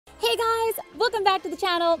Hey guys, welcome back to the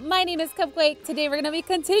channel. My name is Cupquake. Today we're gonna be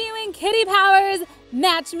continuing Kitty Powers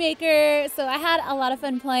Matchmaker. So I had a lot of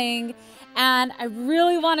fun playing and I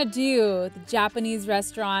really wanna do the Japanese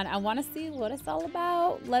restaurant. I wanna see what it's all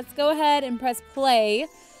about. Let's go ahead and press play.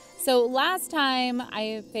 So last time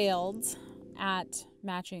I failed at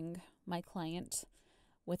matching my client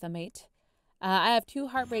with a mate. I have 2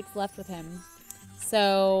 heartbreaks left with him.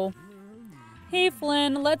 So, hey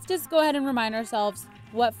Flynn, let's just go ahead and remind ourselves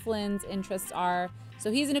what Flynn's interests are.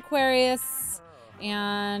 So he's an Aquarius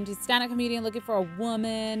and he's a stand-up comedian looking for a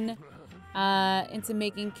woman, into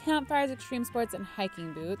making campfires, extreme sports, and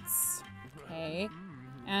hiking boots. Okay.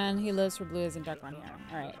 And he lives for blue eyes and dark brown hair.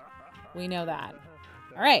 All right. We know that.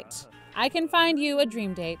 All right. I can find you a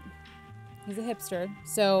dream date. He's a hipster.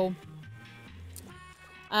 So,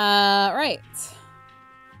 right.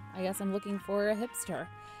 I guess I'm looking for a hipster.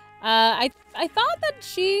 I thought that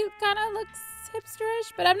she kind of looks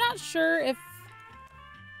hipsterish, but I'm not sure if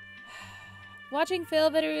watching fail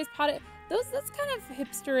videos, that's kind of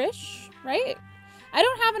hipsterish, right? I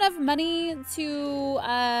don't have enough money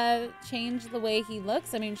to change the way he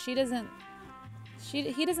looks. I mean, he doesn't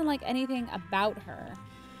like anything about her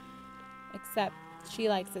except she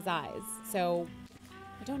likes his eyes. So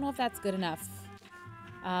I don't know if that's good enough.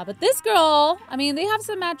 But this girl, I mean, they have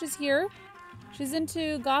some matches here. She's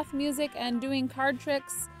into goth music and doing card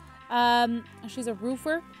tricks. She's a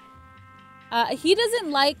roofer. He doesn't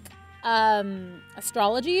like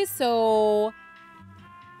astrology, so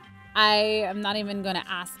I am not even going to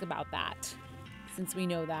ask about that since we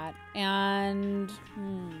know that. And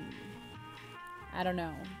I don't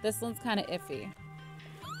know. This one's kind of iffy.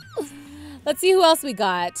 Let's see who else we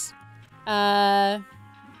got.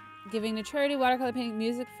 Giving to charity, watercolor painting,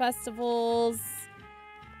 music festivals,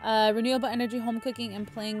 renewable energy, home cooking, and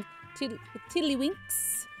playing with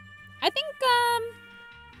tiddlywinks. I think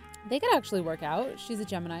they could actually work out. She's a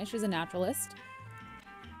Gemini. She's a naturalist.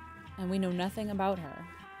 And we know nothing about her.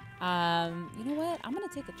 You know what? I'm going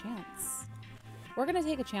to take a chance. We're going to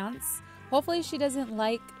take a chance. Hopefully she doesn't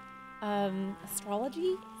like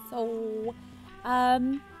astrology. So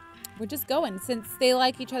we're just going. Since they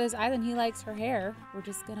like each other's eyes and he likes her hair, we're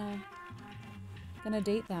just gonna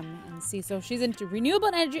date them and see. So she's into renewable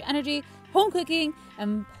energy, home cooking,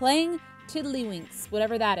 and playing tiddlywinks,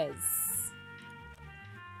 whatever that is.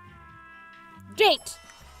 Date!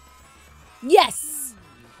 Yes!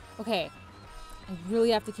 Okay. I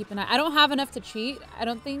really have to keep an eye. I don't have enough to cheat, I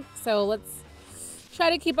don't think. So let's try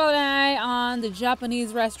to keep an eye on the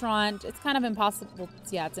Japanese restaurant. It's kind of impossible.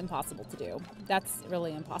 Yeah, it's impossible to do. That's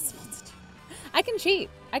really impossible to do. I can cheat.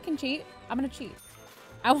 I can cheat. I'm going to cheat.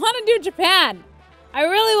 I want to do Japan. I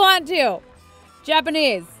really want to.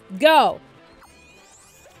 Japanese. Go.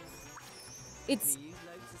 It's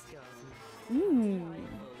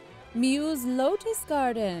Muse Lotus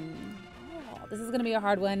Garden. Oh, this is going to be a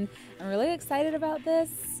hard one. I'm really excited about this.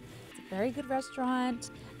 It's a very good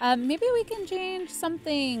restaurant. Maybe we can change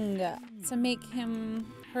something to make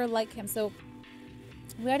her like him. So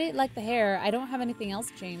we already like the hair. I don't have anything else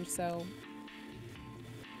changed, so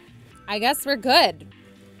I guess we're good.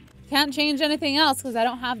 Can't change anything else because I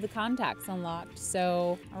don't have the contacts unlocked.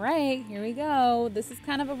 So, all right, here we go. This is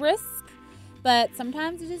kind of a risk, but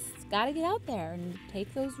sometimes you just gotta get out there and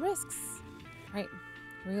take those risks. All right,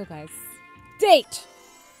 here we go, guys. Date!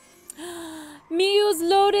 Muse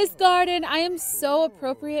Lotus Garden. I am so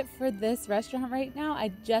appropriate for this restaurant right now.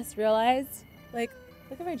 I just realized, like,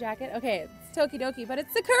 look at my jacket. Okay, it's Tokidoki, but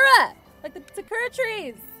it's Sakura. Like the Sakura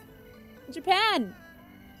trees in Japan.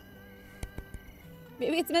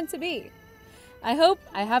 Maybe it's meant to be. I hope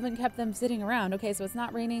I haven't kept them sitting around. Okay, so it's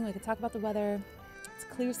not raining. We can talk about the weather. It's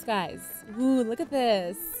clear skies. Ooh, look at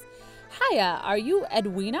this. Hiya, are you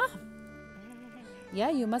Edwina? Yeah,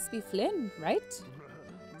 you must be Flynn, right?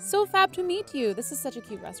 So fab to meet you. This is such a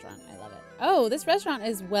cute restaurant. I love it. Oh, this restaurant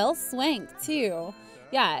is well swanked too.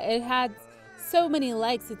 Yeah, it had so many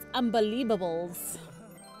likes. It's unbelievables.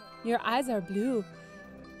 Your eyes are blue.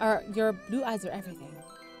 Your blue eyes are everything.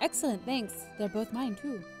 Excellent, thanks. They're both mine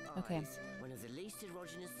too. Okay.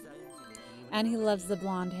 And he loves the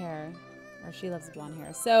blonde hair. Or she loves the blonde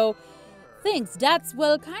hair. So, thanks. That's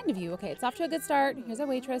well kind of you. Okay, it's off to a good start. Here's our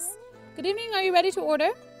waitress. Good evening. Are you ready to order?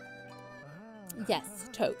 Yes,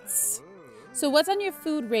 totes. So what's on your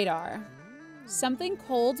food radar? Something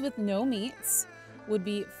cold with no meats would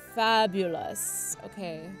be fabulous.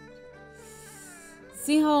 Okay.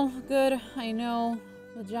 See how good I know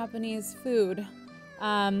the Japanese food.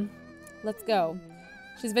 Let's go.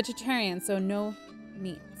 She's vegetarian, so no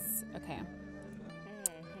meats. Okay.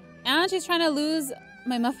 And she's trying to lose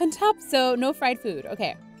my muffin top, so no fried food.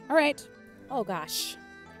 Okay. All right. Oh, gosh.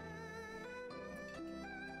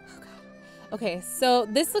 Okay, so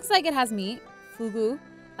this looks like it has meat. Fugu.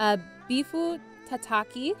 Bifu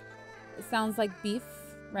tataki. It sounds like beef,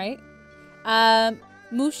 right?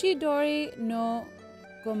 Mushidori no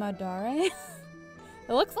gomadare.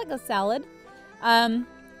 It looks like a salad. I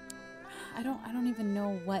don't even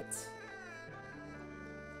know what. I don't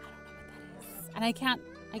know what that is. And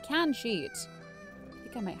I can cheat. I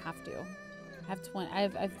think I might have to. I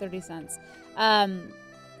have 30 cents. And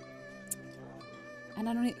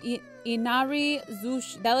I don't know, inari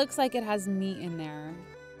zushi. That looks like it has meat in there.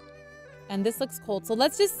 And this looks cold. So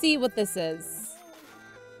let's just see what this is.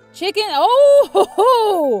 Chicken.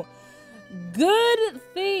 Oh, good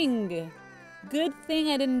thing. Good thing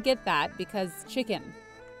I didn't get that because chicken.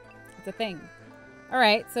 It's a thing. All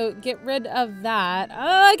right, so get rid of that. Oh,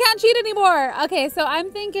 I can't cheat anymore. Okay, so I'm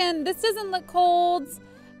thinking this doesn't look cold.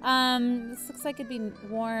 This looks like it'd be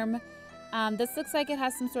warm. This looks like it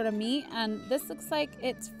has some sort of meat, and this looks like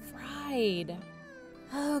it's fried.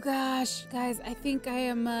 Oh gosh, guys, I think I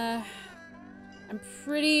am, I'm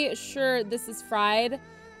pretty sure this is fried,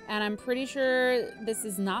 and I'm pretty sure this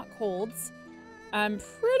is not cold. I'm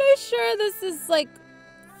pretty sure this is like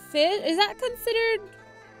fish. Is that considered?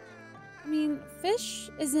 I mean,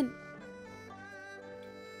 fish isn't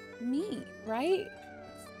meat, right?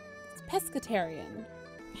 It's pescatarian.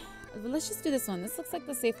 Let's just do this one. This looks like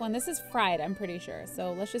the safe one. This is fried, I'm pretty sure.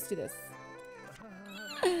 So let's just do this.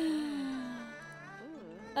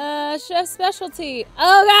 Chef specialty.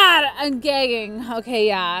 Oh God, I'm gagging. Okay,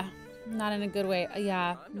 yeah. Not in a good way.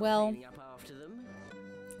 Yeah, well.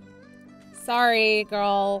 Sorry,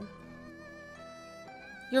 girl.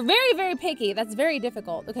 You're very, very picky. That's very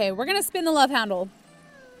difficult. Okay, we're gonna spin the love handle.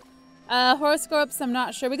 Horoscopes, I'm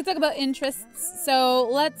not sure. We could talk about interests. So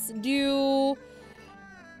let's do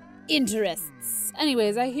interests.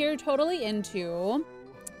 Anyways, I hear totally into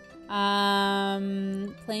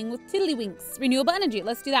playing with tiddlywinks. Renewable energy.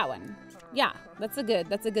 Let's do that one. Yeah, that's a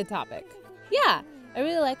good topic. Yeah, I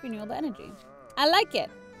really like renewable energy. I like it.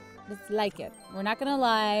 Let's like it. We're not gonna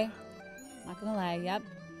lie. Not gonna lie. Yep.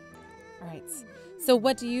 All right. So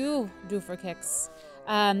what do you do for kicks?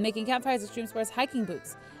 Making campfires, extreme sports, hiking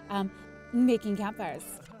boots. Making campfires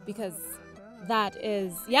because that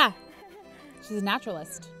is, yeah, she's a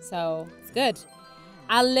naturalist, so it's good.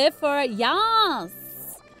 I live for it, yes.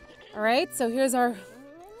 All right, so here's our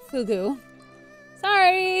fugu.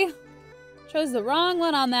 Sorry, chose the wrong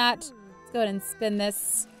one on that. Let's go ahead and spin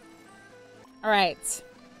this. All right,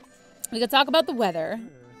 we could talk about the weather,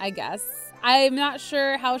 I guess. I'm not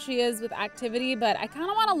sure how she is with activity, but I kind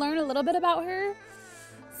of want to learn a little bit about her.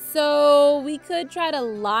 So we could try to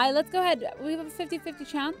lie. Let's go ahead. We have a 50-50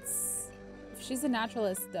 chance. If she's a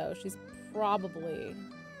naturalist, though, she's probably,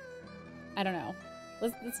 I don't know.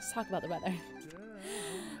 Let's just talk about the weather.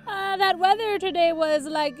 That weather today was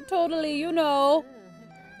like totally, you know,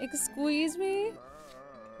 excuse me?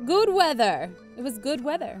 Good weather. It was good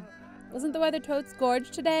weather. Wasn't the weather totes gorge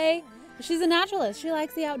today? She's a naturalist. She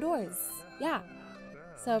likes the outdoors. Yeah.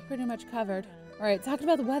 So pretty much covered. All right, talking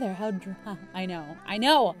about the weather. How dry. I know.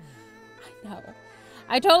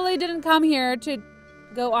 I totally didn't come here to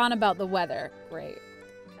go on about the weather. Great.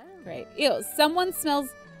 Ew, someone smells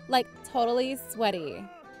like totally sweaty.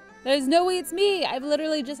 There's no way it's me. I've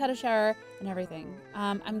literally just had a shower and everything.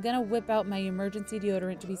 I'm gonna whip out my emergency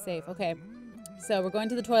deodorant to be safe. Okay, so we're going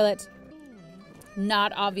to the toilet.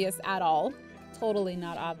 Not obvious at all. Totally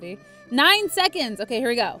not obvious. 9 seconds. Okay, here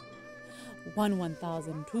we go. 1,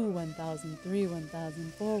 1,000, 2, 1,000, 3,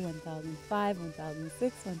 1,000, 4, 1,000, 5, 1,000,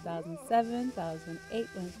 6, 1,000, 7, 1,000, 8,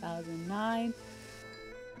 1,009.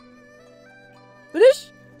 Finish.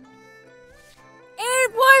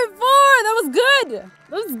 8.4. That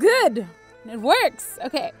was good. It works.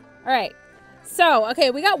 Okay. All right. So, okay,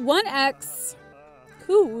 we got 1X.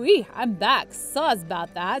 Coo-wee, I'm back. Sauce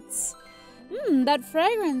about that. That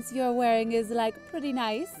fragrance you're wearing is like pretty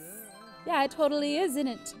nice. Yeah, it totally is, isn't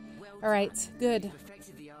it? All right, good.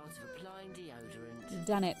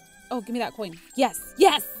 Done it. Oh, give me that coin. Yes.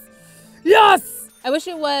 I wish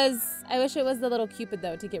it was the little Cupid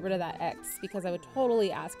though to get rid of that X because I would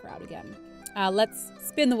totally ask her out again. Let's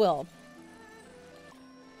spin the wheel.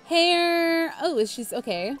 Hair. Oh, is she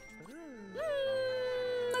okay?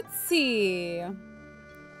 Let's see.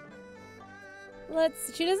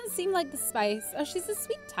 She doesn't seem like the spice. Oh, she's the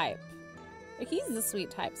sweet type. Or he's the sweet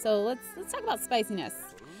type. So let's talk about spiciness.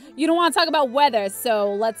 You don't want to talk about weather,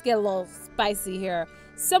 so let's get a little spicy here.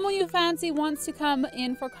 Someone you fancy wants to come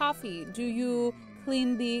in for coffee. Do you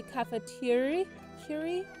clean the cafeteria?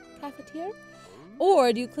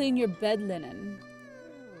 Or do you clean your bed linen?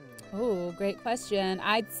 Oh, great question.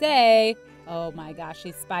 I'd say, oh my gosh,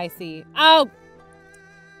 she's spicy. Oh,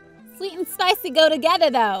 Sweet and spicy go together,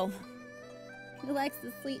 though. Who likes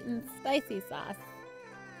the sweet and spicy sauce?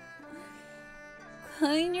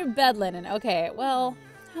 Clean your bed linen. Okay, well,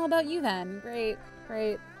 how about you then? Great,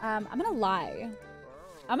 great. I'm gonna lie.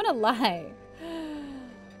 I'm gonna lie.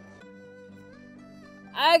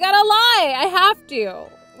 I gotta lie. I have to.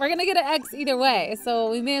 We're gonna get an X either way, so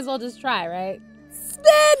we may as well just try, right?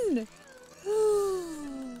 Spin!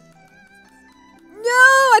 No,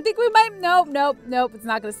 I think we might. Nope, nope, nope. It's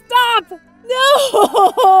not gonna stop.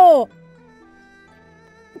 No!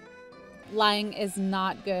 Lying is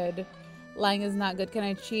not good. Lying is not good. Can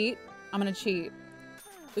I cheat? I'm gonna cheat.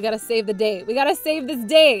 We gotta save the date. We gotta save this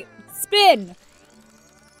date. Spin!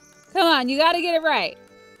 Come on, you gotta get it right.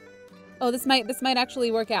 Oh, this might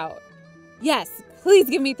actually work out. Yes, please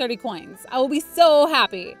give me 30 coins. I will be so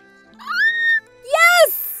happy.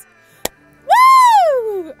 Yes!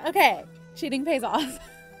 Woo! Okay, cheating pays off.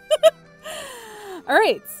 All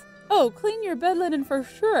right. Oh, clean your bed linen for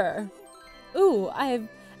sure. Ooh, I'm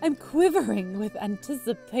quivering with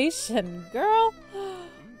anticipation, girl.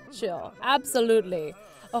 Chill, absolutely.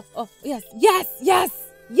 Oh, yes, yes,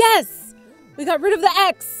 yes, yes! We got rid of the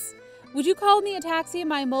X. Would you call me a taxi?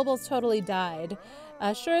 My mobile's totally died.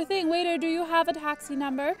 Sure thing. Waiter, do you have a taxi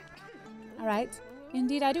number? All right.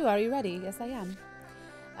 Indeed, I do. Are you ready? Yes, I am.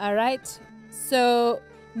 All right. So,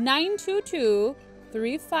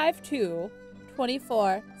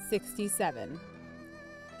 922-352-2467.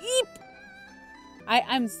 Eep!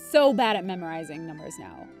 I'm so bad at memorizing numbers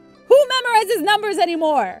now. Who memorizes numbers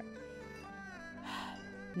anymore?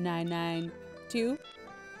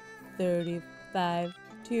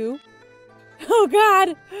 992-352. Oh,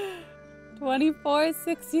 God.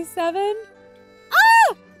 2467.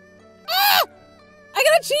 Ah! Ah! I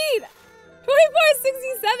gotta cheat.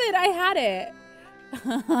 2467. I had it.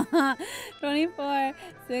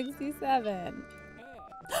 2467.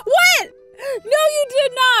 What? No, you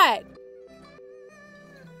did not.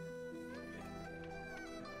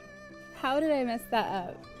 How did I mess that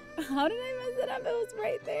up? How did I mess it up? It was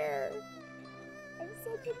right there. I'm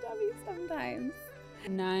such a dummy sometimes.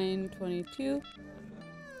 922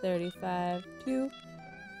 35 2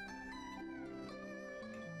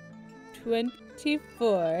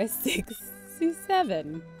 24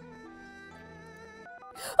 67.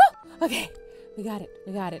 Oh, okay, we got it.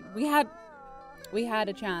 We got it. We had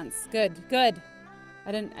a chance. Good.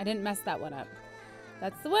 I didn't mess that one up.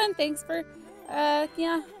 That's the one. Thanks for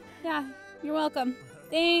yeah, you're welcome.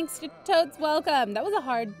 Thanks, you're totes welcome. That was a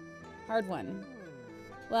hard one.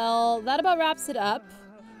 Well, that about wraps it up.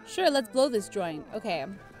 Sure, let's blow this joint. Okay.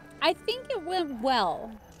 I think it went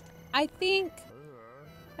well. I think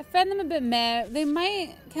I found them a bit meh. They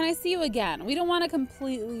might. Can I see you again? We don't want to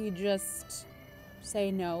completely just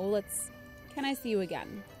say no. Can I see you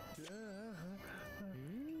again?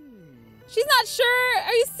 She's not sure.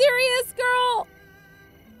 Are you serious, girl?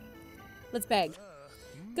 Let's beg.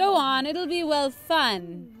 Go on. It'll be well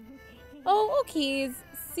fun. Oh, okay.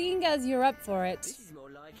 Seeing as you're up for it. This is more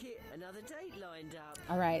like it. Another date lined up.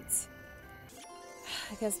 All right.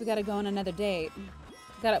 I guess we gotta go on another date.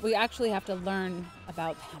 We actually have to learn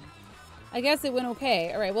about them. I guess it went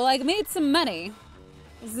okay. All right. Well, I made some money.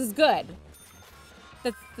 This is good.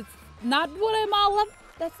 That's not what I'm all up.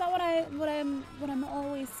 That's not what I'm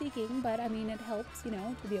always seeking. But I mean, it helps, you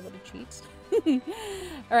know, to be able to cheat.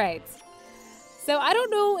 All right. So I don't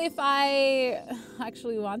know if I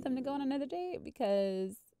actually want them to go on another date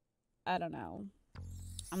because I don't know.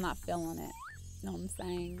 I'm not feeling it. You know what I'm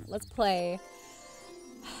saying? Let's play.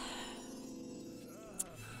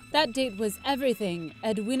 That date was everything.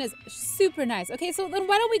 Edwina's super nice. Okay, so then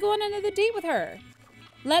why don't we go on another date with her?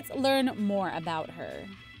 Let's learn more about her.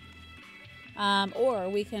 Or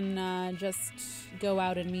we can just go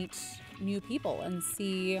out and meet new people and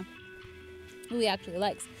see who he actually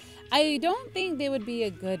likes. I don't think they would be a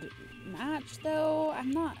good match, though. I'm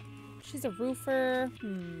not. She's a roofer.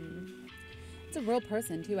 It's a real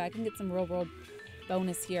person, too. I can get some real world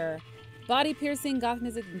bonus here. Body piercing, goth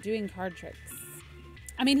music, and doing card tricks.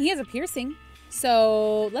 I mean, he has a piercing.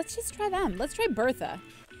 So let's just try them. Let's try Bertha.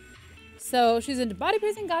 So she's into body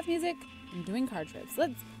piercing, goth music, and doing card tricks.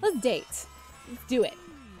 Let's date. Let's do it.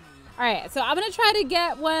 All right. So I'm going to try to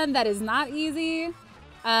get one that is not easy.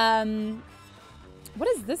 What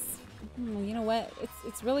is this? You know what?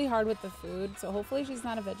 It's really hard with the food, so hopefully she's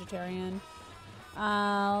not a vegetarian.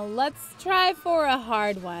 Let's try for a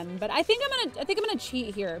hard one, but I think I'm gonna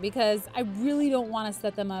cheat here because I really don't want to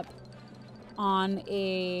set them up on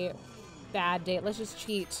a bad date. Let's just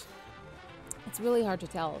cheat. It's really hard to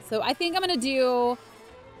tell. So I think I'm gonna do.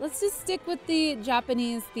 Let's just stick with the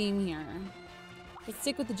Japanese theme here. Let's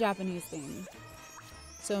stick with the Japanese theme.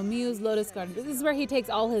 So Muse, Lotus Garden. This is where he takes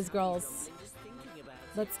all his girls.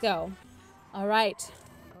 Let's go. All right.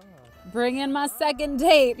 Bring in my second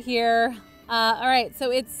date here. All right,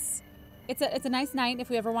 so it's a nice night if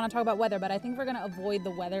we ever want to talk about weather, but I think we're gonna avoid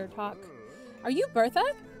the weather talk. Are you Bertha?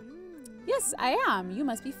 Yes, I am. You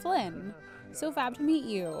must be Flynn. So fab to meet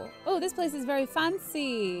you. Oh, this place is very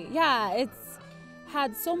fancy. Yeah, it's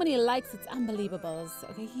had so many likes, it's unbelievable.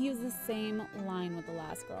 Okay, he used the same line with the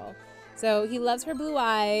last girl. So he loves her blue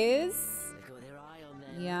eyes.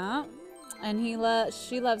 Yeah, and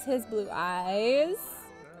she loves his blue eyes.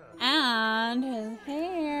 And his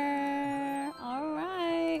hair. All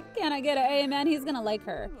right. Can I get an amen? He's going to like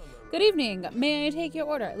her. Good evening. May I take your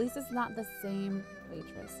order? At least it's not the same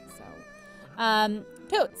waitress. So,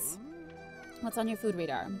 Totes. What's on your food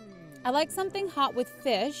radar? I like something hot with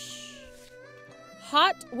fish.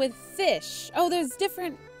 Hot with fish. Oh, there's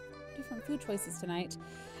different food choices tonight.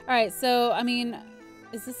 All right. So, I mean,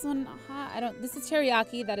 is this one hot? This is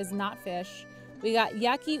teriyaki. That is not fish. We got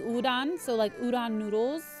yaki udon. So like udon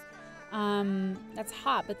noodles. That's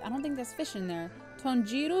hot, but I don't think there's fish in there.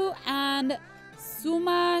 Tonjiru and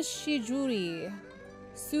suma shijuri.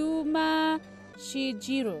 Suma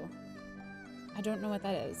shijiru. I don't know what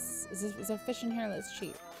that is. Is there fish in here? Let's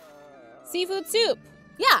cheat. Seafood soup.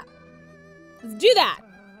 Yeah. Let's do that.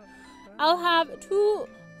 I'll have 2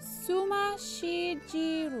 suma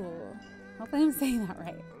shijiru. Hopefully I'm saying that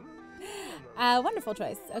right. Wonderful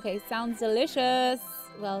choice. Okay, sounds delicious.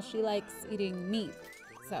 Well, she likes eating meat,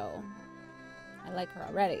 so I like her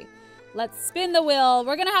already. Let's spin the wheel.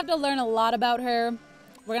 We're gonna have to learn a lot about her.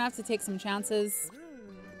 We're gonna have to take some chances.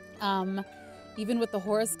 Even with the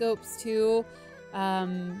horoscopes too. I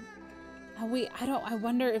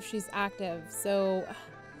wonder if she's active, so I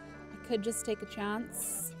could just take a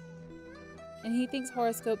chance. And he thinks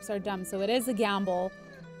horoscopes are dumb, so it is a gamble.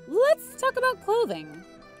 Let's talk about clothing.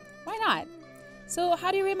 Why not? So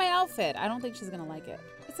how do you rate my outfit? I don't think she's gonna like it.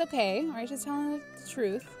 It's okay, all right? She's telling the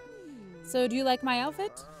truth. So do you like my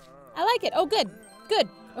outfit? I like it. Oh, good, good.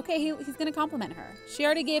 Okay, he's gonna compliment her. She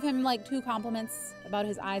already gave him like 2 compliments about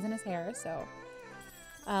his eyes and his hair, so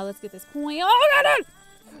let's get this coin. Oh, God!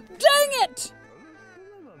 Dang it!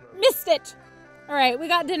 Missed it. All right, we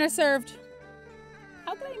got dinner served.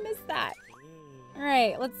 How could I miss that? All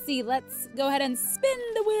right, let's see. Let's go ahead and spin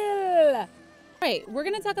the wheel. All right, we're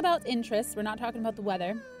gonna talk about interests. We're not talking about the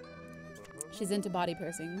weather. She's into body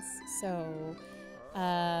piercings. So,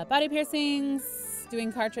 body piercings,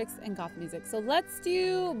 doing card tricks, and goth music. So let's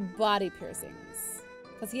do body piercings.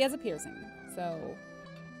 Because he has a piercing. So,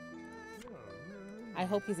 I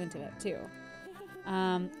hope he's into it too.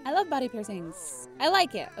 I love body piercings. I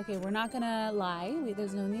like it. Okay, we're not gonna lie.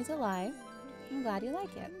 There's no need to lie. I'm glad you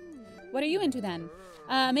like it. What are you into then?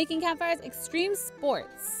 Making campfires, extreme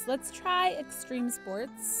sports. Let's try extreme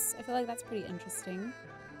sports. I feel like that's pretty interesting.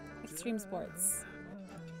 Extreme sports.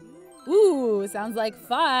 Ooh, sounds like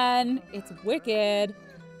fun. It's wicked.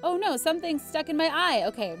 Oh no, something's stuck in my eye.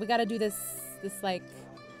 Okay, we gotta do this like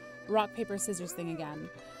rock, paper, scissors thing again.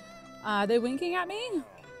 Are they winking at me?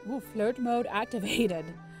 Ooh, flirt mode activated.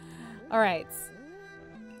 All right.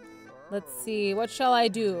 Let's see. What shall I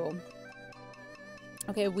do?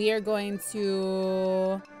 Okay, we are going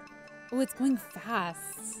to... Oh, it's going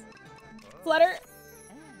fast. Flutter.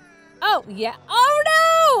 Oh, yeah. Oh,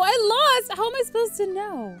 no! I lost. How am I supposed to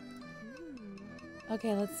know?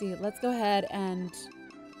 Okay, let's see. Let's go ahead and...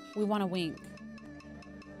 We want to wink.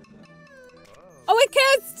 Oh, it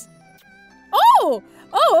kissed! Oh!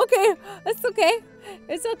 Oh, okay. That's okay.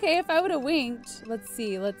 It's okay if I would have winked. Let's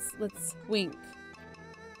see. Let's wink.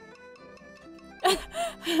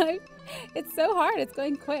 It's so hard. It's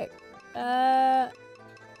going quick. Flutter!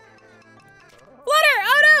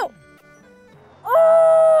 Oh, no!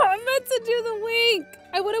 Oh, I meant to do the wink.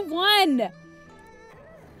 I would have won.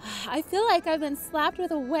 I feel like I've been slapped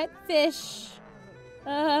with a wet fish.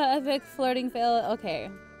 Epic flirting fail. Okay.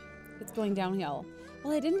 It's going downhill.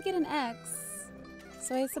 Well, I didn't get an X.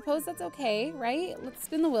 So I suppose that's okay, right? Let's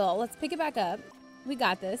spin the wheel. Let's pick it back up. We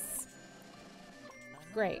got this.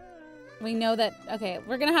 Great. We know that, okay,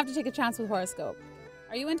 we're gonna have to take a chance with horoscope.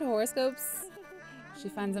 Are you into horoscopes? She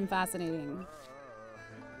finds them fascinating.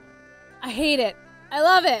 I hate it. I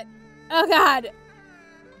love it. Oh God.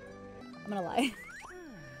 I'm gonna lie.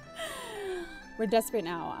 We're desperate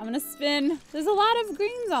now. I'm gonna spin. There's a lot of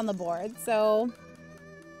greens on the board, so.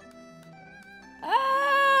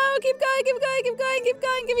 Oh, keep going, keep going, keep going, keep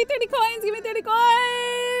going. Give me 30 coins, give me 30 coins.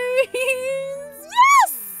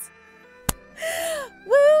 Yes!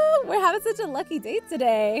 Woo! We're having such a lucky date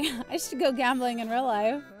today. I should go gambling in real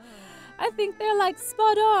life. I think they're like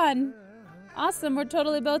spot on. Awesome, we're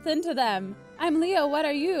totally both into them. I'm Leo, what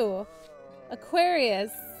are you?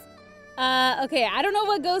 Aquarius. Okay, I don't know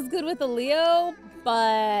what goes good with a Leo,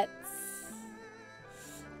 but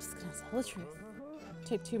I'm just gonna tell the truth.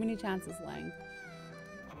 Took too many chances, Lang.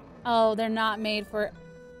 Oh, they're not made for...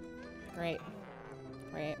 Great.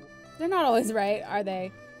 Great. They're not always right, are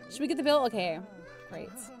they? Should we get the bill? Okay, great.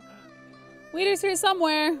 Waiter's here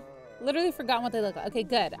somewhere. Literally forgotten what they look like. Okay,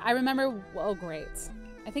 good. I remember... Oh, great.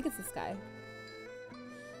 I think it's this guy.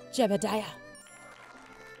 Jebediah.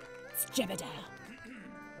 It's Jebediah.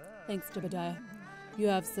 Thanks, Jebediah. You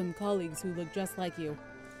have some colleagues who look just like you.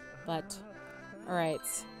 But, alright.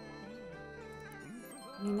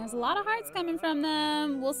 I mean, there's a lot of hearts coming from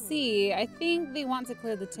them. We'll see. I think they want to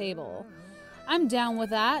clear the table. I'm down with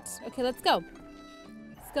that. Okay, let's go.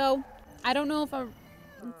 Let's go. I don't know if I...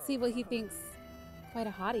 Let's see what he thinks. Quite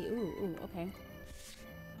a hottie. Ooh, okay.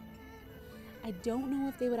 I don't know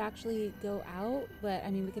if they would actually go out, but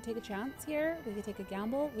I mean, we could take a chance here. We could take a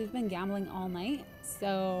gamble. We've been gambling all night,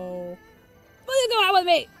 so... Will you go out with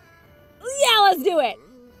me? Yeah, let's do it!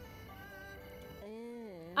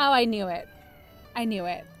 Oh, I knew it. I knew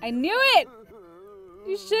it. I knew it!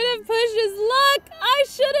 You should have pushed his luck! I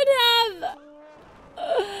shouldn't have!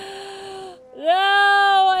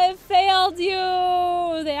 No, I failed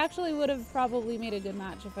you! They actually would have probably made a good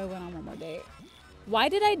match if I went on one more date. Why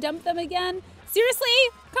did I dump them again? Seriously?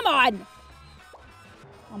 Come on!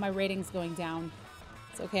 Oh, my rating's going down.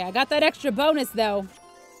 It's okay. I got that extra bonus, though.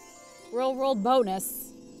 Real world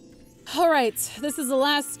bonus. All right. This is the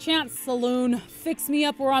last chance, Saloon. Fix me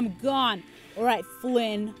up or I'm gone. All right,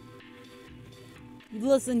 Flynn.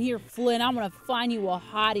 Listen here, Flynn. I'm going to find you a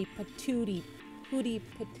hottie patootie. Pootie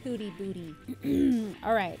patootie booty.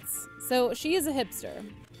 All right. So she is a hipster.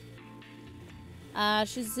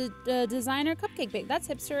 She's a designer cupcake bake. That's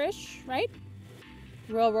hipster-ish, right?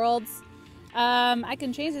 Real worlds. I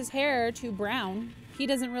can change his hair to brown. He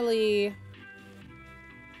doesn't really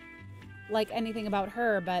like anything about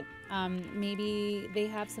her, but maybe they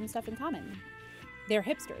have some stuff in common. They're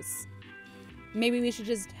hipsters. Maybe we should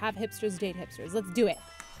just have hipsters date hipsters. Let's do it.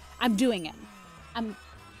 I'm doing it. I'm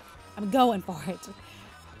going for it.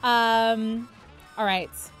 All right.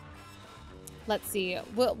 Let's see.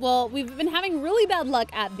 Well, we've been having really bad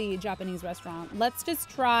luck at the Japanese restaurant. Let's just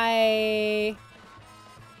try...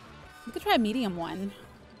 We could try a medium one.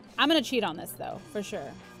 I'm going to cheat on this, though, for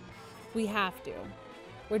sure. We have to.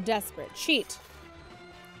 We're desperate. Cheat.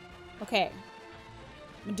 Okay.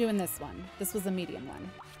 I'm doing this one. This was a medium one.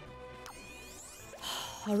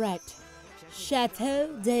 All right.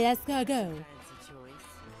 Chateau d'Escargot.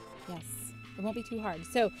 Yes. It won't be too hard.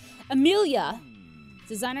 So, Amelia...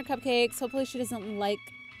 Designer cupcakes. Hopefully she doesn't like...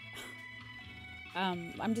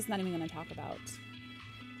 I'm just not even going to talk about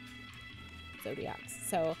zodiacs.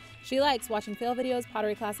 So she likes watching fail videos,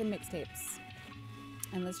 pottery class, and mixtapes.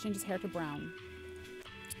 And let's change his hair to brown.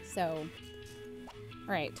 So,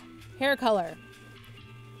 all right. Hair color.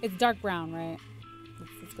 It's dark brown, right?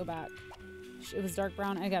 Let's go back. It was dark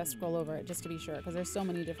brown. I got to scroll over it just to be sure because there's so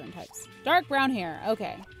many different types. Dark brown hair.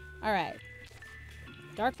 Okay. All right.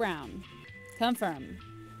 Dark brown. Confirm.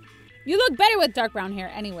 You look better with dark brown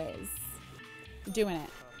hair anyways. I'm doing it.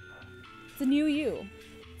 It's a new you.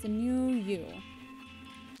 It's a new you.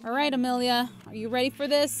 All right, Amelia. Are you ready for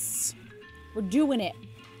this? We're doing it.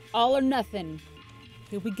 All or nothing.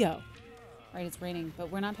 Here we go. All right, it's raining,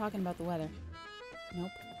 but we're not talking about the weather.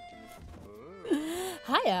 Nope.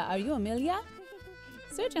 Hiya, are you Amelia?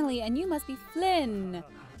 Certainly, and you must be Flynn.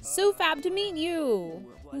 So fab to meet you.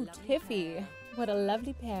 Ooh, Tiffy. What a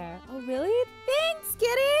lovely pair. Oh, really? Thanks,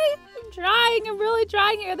 Kitty. I'm trying. I'm really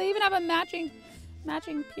trying here. They even have a matching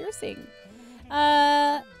piercing.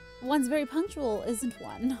 One's very punctual, isn't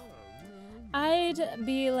one? I'd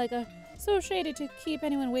be like so shady to keep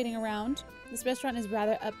anyone waiting around. This restaurant is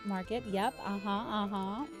rather upmarket. Yep.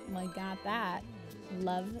 Uh-huh. I got that.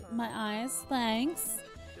 Love my eyes. Thanks.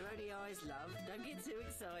 Dirty eyes, love. Don't get too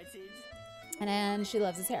excited. And then she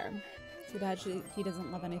loves his hair. Too bad he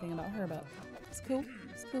doesn't love anything about her, but it's cool.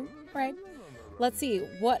 It's cool. All right. Let's see.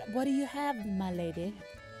 What do you have, my lady?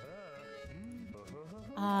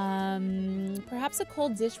 Perhaps a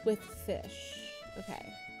cold dish with fish. Okay.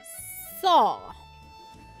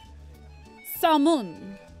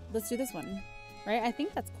 Salmon. Let's do this one. Right? I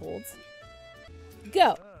think that's cold.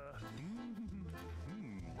 Go.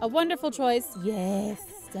 A wonderful choice. Yes.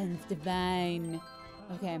 Sounds divine.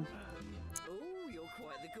 Okay.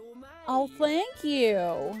 Oh, thank you.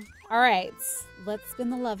 All right, let's spin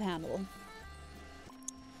the love handle.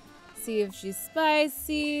 See if she's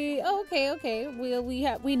spicy. Oh, okay.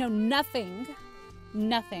 We know nothing.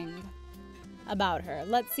 about her.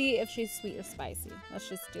 Let's see if she's sweet or spicy. Let's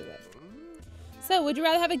just do it. So, would you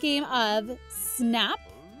rather have a game of snap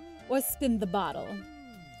or spin the bottle?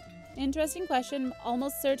 Interesting question.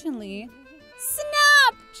 Almost certainly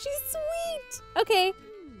snap! She's sweet! Okay,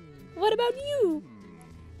 what about you?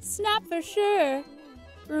 Snap for sure.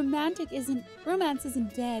 Romance isn't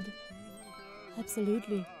dead.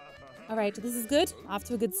 Absolutely. All right, this is good. Off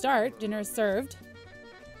to a good start. Dinner is served.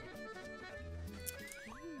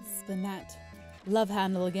 Spin that love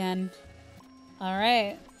handle again. All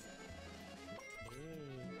right.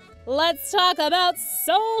 Let's talk about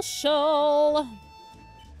social.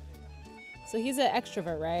 So he's an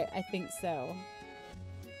extrovert, right? I think so.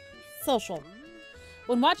 Social.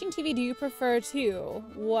 When watching TV, do you prefer to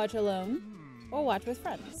watch alone or watch with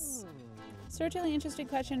friends? Certainly interesting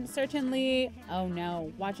question. Certainly, oh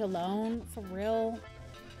no, watch alone? For real?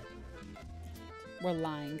 We're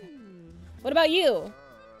lying. What about you?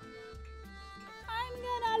 I'm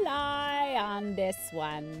gonna lie on this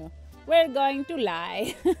one. We're going to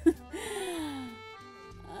lie.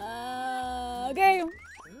 Okay.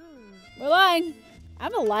 We're lying.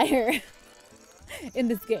 I'm a liar. In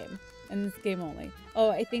this game. In this game only. Oh,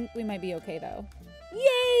 I think we might be okay though.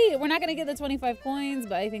 Yay! We're not gonna get the 25 coins,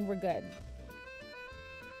 but I think we're good.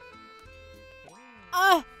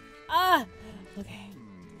 Okay.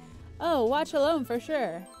 Oh, watch alone for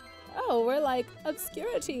sure. Oh, we're like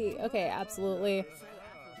obscurity. Okay, absolutely.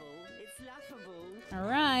 It's laughable. All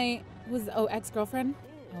right. Who's, oh, ex-girlfriend?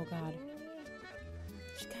 Oh God.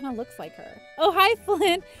 She kind of looks like her. Oh, hi,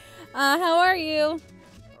 Flynn. How are you?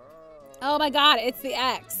 Oh my God, it's the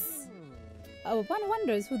ex. Oh, one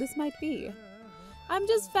wonders who this might be. I'm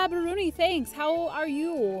just Fabaruni, thanks. How are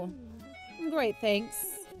you? Great, thanks.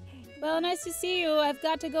 Well, nice to see you. I've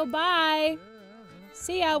got to go. Bye.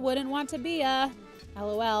 See ya. Wouldn't want to be ya.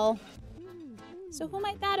 LOL. So who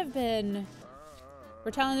might that have been? We're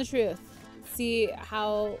telling the truth. See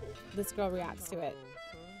how this girl reacts to it.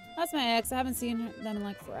 That's my ex. I haven't seen them in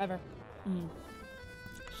like forever.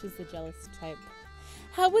 She's the jealous type.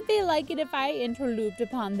 How would they like it if I interloped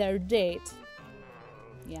upon their date?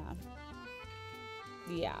 Yeah.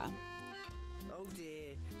 Yeah. Oh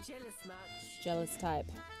dear, jealous much. Jealous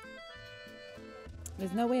type.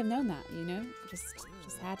 There's no way of knowing that, you know? Just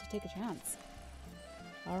had to take a chance.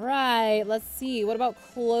 All right, let's see. What about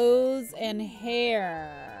clothes and hair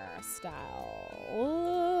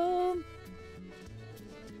style?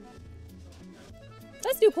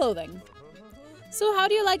 Let's do clothing. So how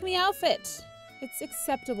do you like me outfit? It's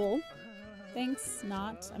acceptable. Thanks,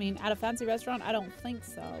 not. I mean, at a fancy restaurant, I don't think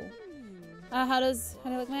so. How do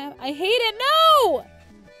you like my outfit? I hate it. No!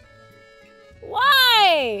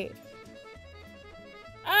 Why?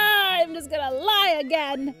 I'm just gonna lie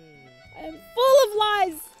again. I'm full of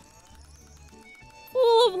lies.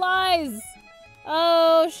 Full of lies.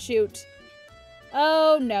 Oh, shoot.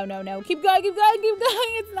 Oh, no, no, no. Keep going, keep going, keep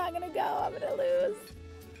going. It's not gonna go. I'm gonna lose.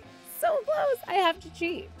 So close. I have to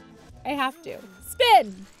cheat. I have to.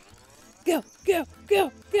 Spin. Go, go,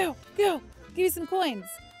 go, go, go. Give me some coins.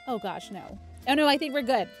 Oh, gosh, no. Oh, no, I think we're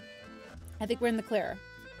good. I think we're in the clear.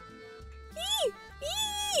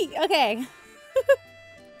 Okay.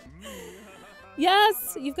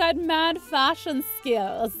 Yes, you've got mad fashion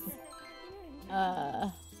skills.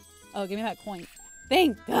 Oh, give me that coin.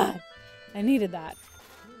 Thank God. I needed that.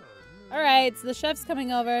 All right, so the chef's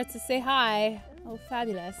coming over to say hi. Oh,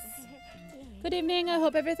 fabulous. Good evening. I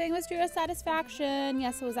hope everything was to your satisfaction.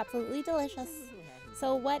 Yes, it was absolutely delicious.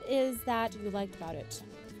 So what is that you liked about it?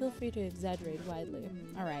 Feel free to exaggerate widely.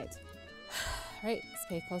 All right. All right, let's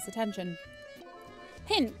pay close attention.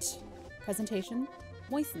 Hint. Presentation.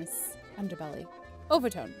 Moistness. Underbelly.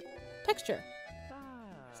 Overtone. Texture.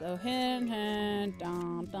 So hint, hint,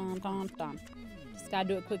 dum, dum, dum, dum. Just gotta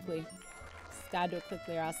do it quickly. Just gotta do it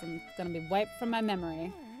quickly or else it's gonna be wiped from my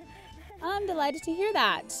memory. I'm delighted to hear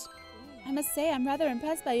that. I must say I'm rather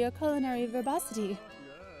impressed by your culinary verbosity.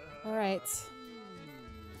 All right.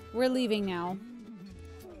 We're leaving now.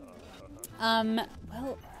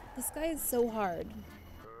 Well, this guy is so hard.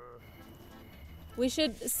 We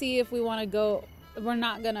should see if we want to go. We're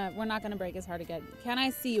not gonna break his heart again. Can I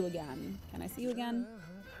see you again? Can I see you again?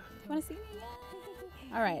 You wanna see me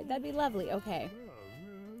again? All right, that'd be lovely. Okay.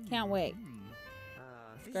 Can't wait.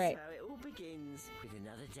 This Great. is how it all begins with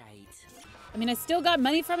another date. I mean, I still got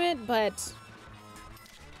money from it, but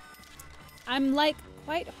I'm like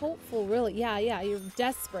quite hopeful, really. Yeah, you're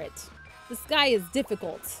desperate. This guy is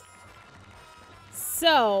difficult.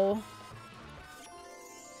 So,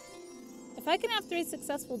 if I can have 3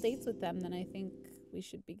 successful dates with them, then I think we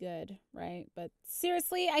should be good, right? But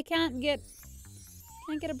seriously, I can't get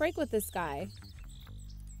a break with this guy.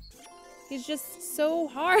 He's just so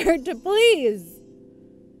hard to please.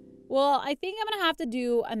 Well, I think I'm going to have to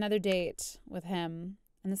do another date with him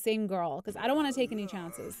and the same girl because I don't want to take any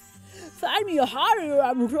chances. Sign me a hire.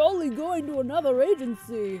 I'm totally going to another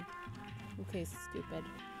agency. Okay, stupid.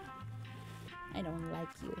 I don't like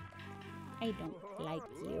you. I don't like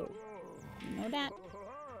you. You know that?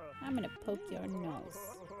 I'm going to poke your nose.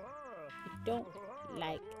 I don't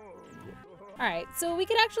like you. All right, so we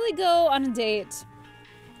could actually go on a date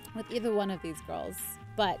with either one of these girls,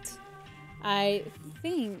 but I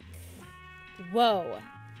think, whoa,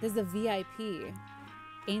 there's a VIP,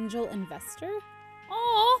 angel investor.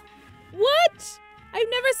 Oh, what? I've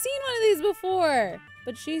never seen one of these before,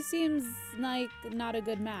 but she seems like not a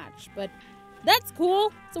good match, but that's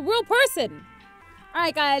cool. It's a real person. All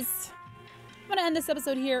right, guys, I'm gonna end this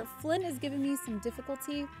episode here. Flynn is giving me some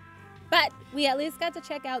difficulty, but we at least got to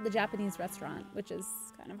check out the Japanese restaurant, which is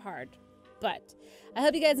kind of hard. But I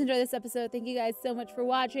hope you guys enjoyed this episode. Thank you guys so much for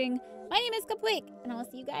watching. My name is Cupquake, and I'll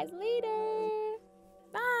see you guys later.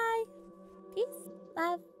 Bye. Peace.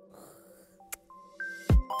 Love.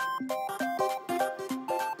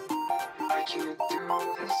 I can't do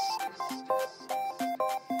this.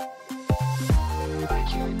 I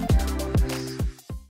can't do